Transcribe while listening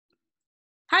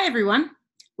Hi, everyone.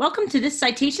 Welcome to this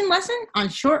citation lesson on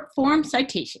short form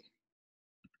citation.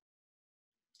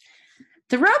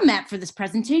 The roadmap for this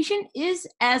presentation is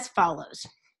as follows.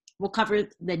 We'll cover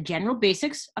the general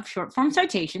basics of short form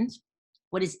citations,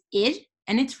 what is ID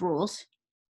and its rules,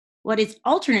 what is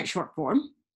alternate short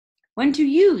form, when to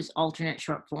use alternate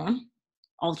short form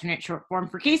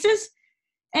for cases,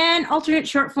 and alternate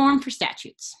short form for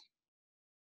statutes.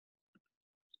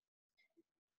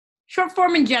 Short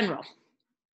form in general.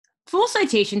 Full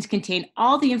citations contain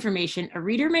all the information a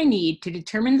reader may need to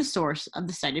determine the source of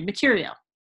the cited material.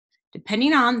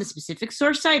 Depending on the specific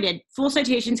source cited, full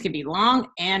citations can be long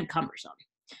and cumbersome.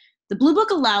 The Blue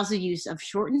Book allows the use of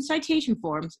shortened citation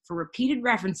forms for repeated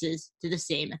references to the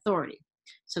same authority.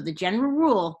 So the general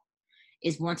rule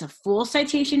is once a full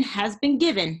citation has been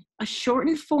given, a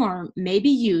shortened form may be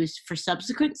used for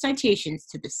subsequent citations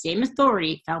to the same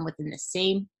authority found within the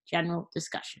same general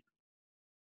discussion.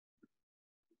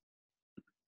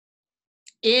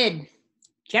 ID,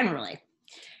 generally.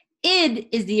 ID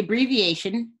is the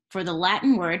abbreviation for the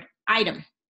Latin word item,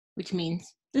 which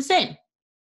means the same.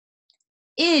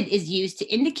 ID is used to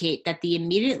indicate that the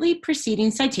immediately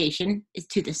preceding citation is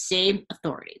to the same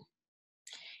authority.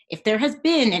 If there has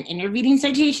been an intervening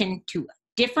citation to a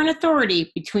different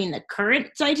authority between the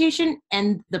current citation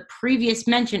and the previous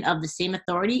mention of the same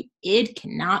authority, ID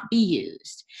cannot be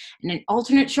used, and an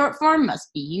alternate short form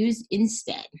must be used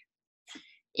instead.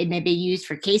 It may be used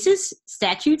for cases,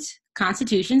 statutes,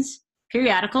 constitutions,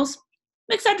 periodicals,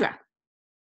 etc.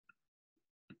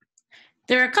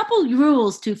 There are a couple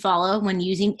rules to follow when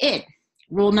using ID.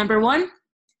 Rule number 1,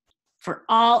 for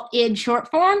all ID short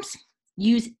forms,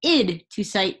 use ID to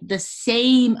cite the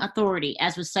same authority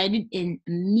as was cited in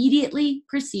immediately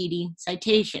preceding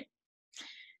citation.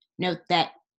 Note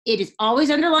that ID is always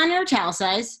underlined or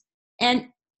italicized, and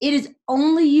it is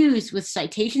only used with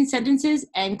citation sentences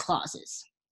and clauses.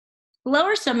 Below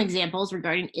are some examples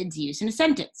regarding ID's use in a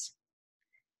sentence.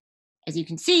 As you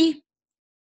can see,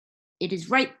 it is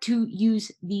right to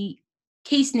use the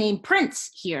case name Prince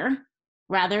here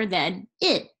rather than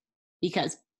ID,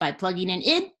 because by plugging in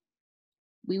ID,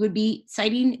 we would be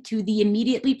citing to the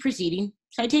immediately preceding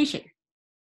citation.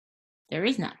 There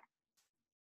is none.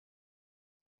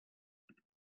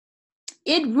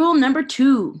 ID rule number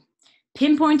 2,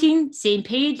 pinpointing same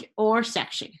page or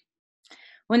section.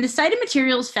 When the cited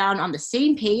material is found on the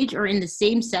same page or in the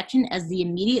same section as the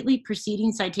immediately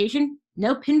preceding citation,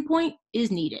 no pinpoint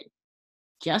is needed.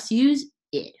 Just use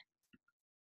ID.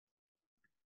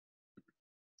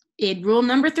 ID rule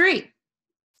number 3,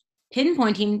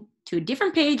 pinpointing to a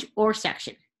different page or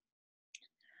section.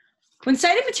 When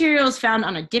cited material is found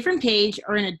on a different page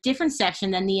or in a different section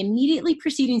than the immediately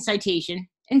preceding citation,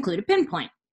 include a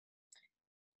pinpoint.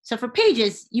 So for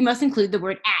pages, you must include the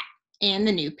word at and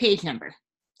the new page number.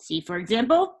 See, for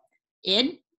example,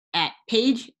 ID at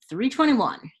page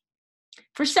 321.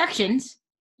 For sections,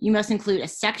 you must include a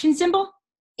section symbol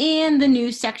and the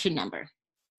new section number.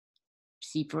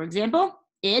 See, for example,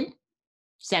 ID,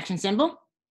 section symbol,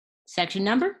 section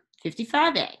number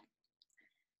 55A.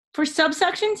 For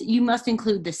subsections, you must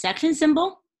include the section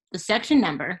symbol, the section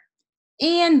number,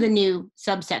 and the new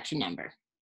subsection number.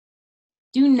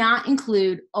 Do not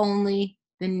include only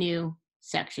the new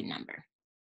section number.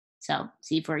 So,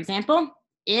 see, for example,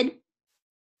 ID,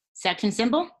 section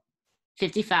symbol,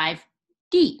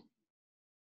 55D.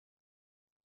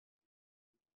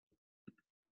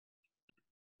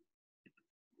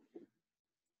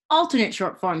 Alternate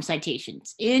short form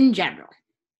citations in general.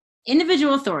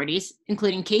 Individual authorities,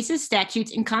 including cases,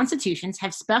 statutes, and constitutions,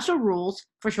 have special rules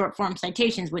for short form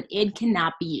citations when ID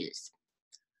cannot be used.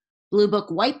 Blue Book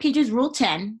White Pages Rule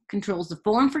 10 controls the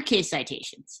form for case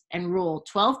citations, and Rule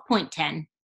 12.10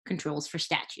 controls for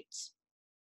statutes.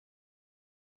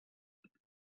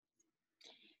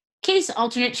 Case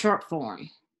alternate short form.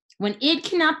 When ID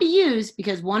cannot be used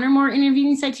because one or more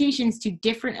intervening citations to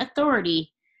different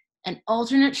authority, an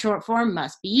alternate short form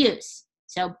must be used.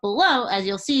 So below, as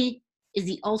you'll see, is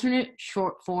the alternate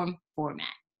short form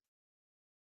format.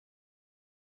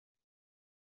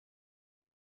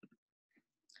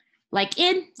 Like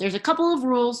ID, there's a couple of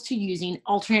rules to using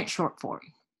alternate short form.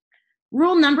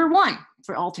 Rule number 1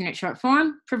 for alternate short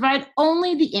form, provide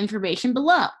only the information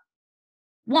below.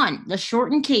 1, the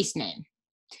shortened case name.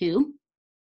 2,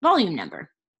 volume number.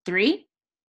 3,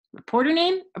 reporter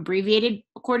name, abbreviated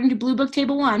according to Blue Book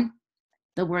Table 1,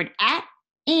 the word at,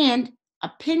 and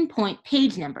a pinpoint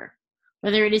page number,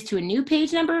 whether it is to a new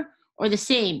page number or the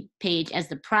same page as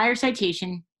the prior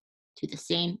citation to the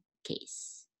same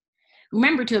case.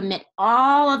 Remember to omit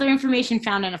all other information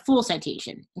found in a full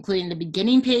citation, including the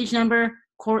beginning page number,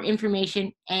 core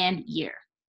information, and year.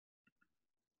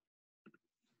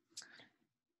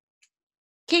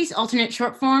 Case alternate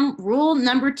short form, rule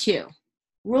number 2.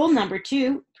 Rule number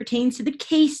 2 pertains to the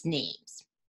case names.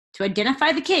 To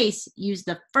identify the case, use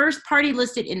the first party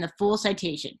listed in the full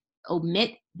citation.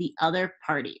 Omit the other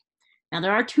party. Now,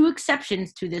 there are 2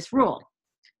 exceptions to this rule.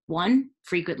 1,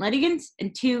 frequent litigants,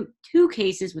 and 2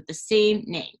 cases with the same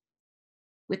name.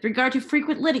 With regard to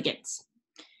frequent litigants,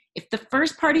 if the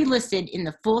first party listed in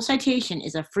the full citation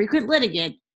is a frequent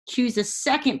litigant, choose the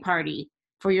second party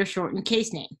for your shortened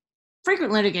case name.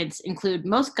 Frequent litigants include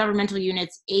most governmental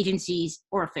units, agencies,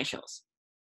 or officials.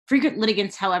 Frequent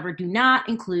litigants, however, do not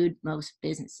include most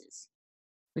businesses.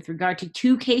 With regard to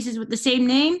 2 cases with the same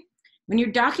name, when your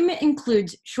document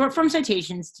includes short form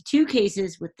citations to 2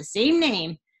 cases with the same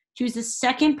name, choose the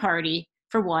second party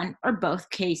for one or both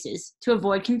cases to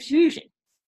avoid confusion.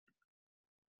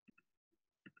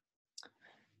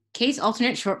 Case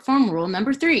alternate short form rule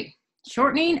number 3,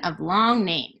 shortening of long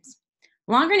names.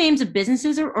 Longer names of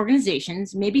businesses or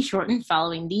organizations may be shortened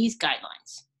following these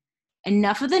guidelines.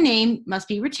 Enough of the name must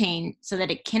be retained so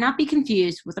that it cannot be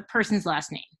confused with a person's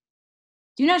last name.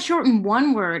 Do not shorten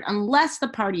one word unless the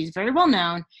party is very well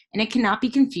known and it cannot be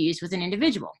confused with an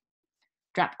individual.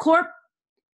 Drop Corp,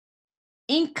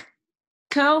 Inc.,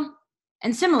 Co.,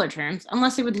 and similar terms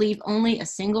unless it would leave only a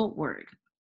single word.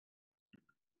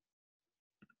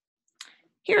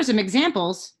 Here are some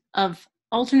examples of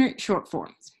alternate short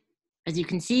forms. As you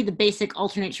can see, the basic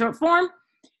alternate short form,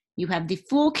 you have the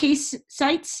full case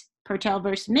cites, Pertel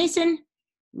versus Mason,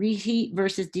 Ricci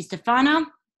versus DiStefano,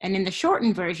 and in the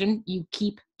shortened version, you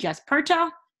keep just Pertel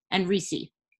and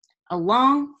Ricci,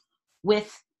 along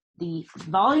with the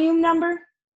volume number,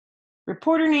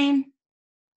 reporter name,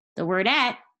 the word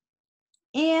at,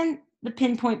 and the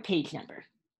pinpoint page number.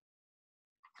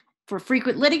 For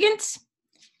frequent litigants,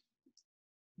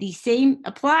 the same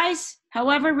applies.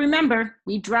 However, remember,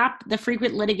 we drop the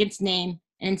frequent litigant's name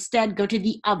and instead go to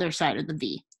the other side of the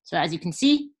V. So as you can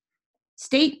see,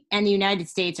 state and the United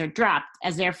States are dropped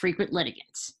as their frequent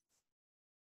litigants.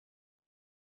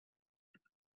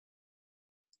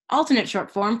 Alternate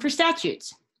short form for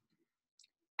statutes.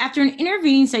 After an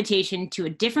intervening citation to a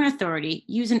different authority,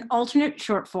 use an alternate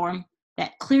short form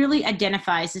that clearly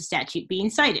identifies the statute being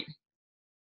cited.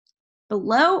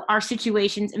 Below are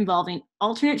situations involving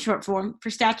alternate short form for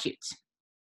statutes.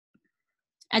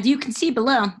 As you can see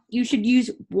below, you should use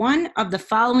one of the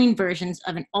following versions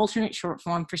of an alternate short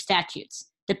form for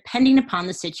statutes, depending upon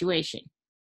the situation,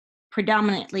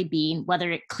 predominantly being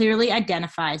whether it clearly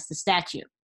identifies the statute.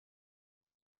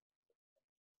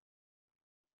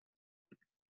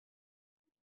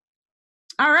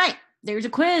 All right, there's a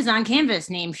quiz on Canvas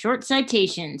named Short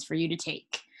Citations for you to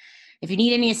take. If you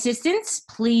need any assistance,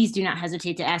 please do not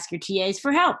hesitate to ask your TAs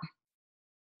for help.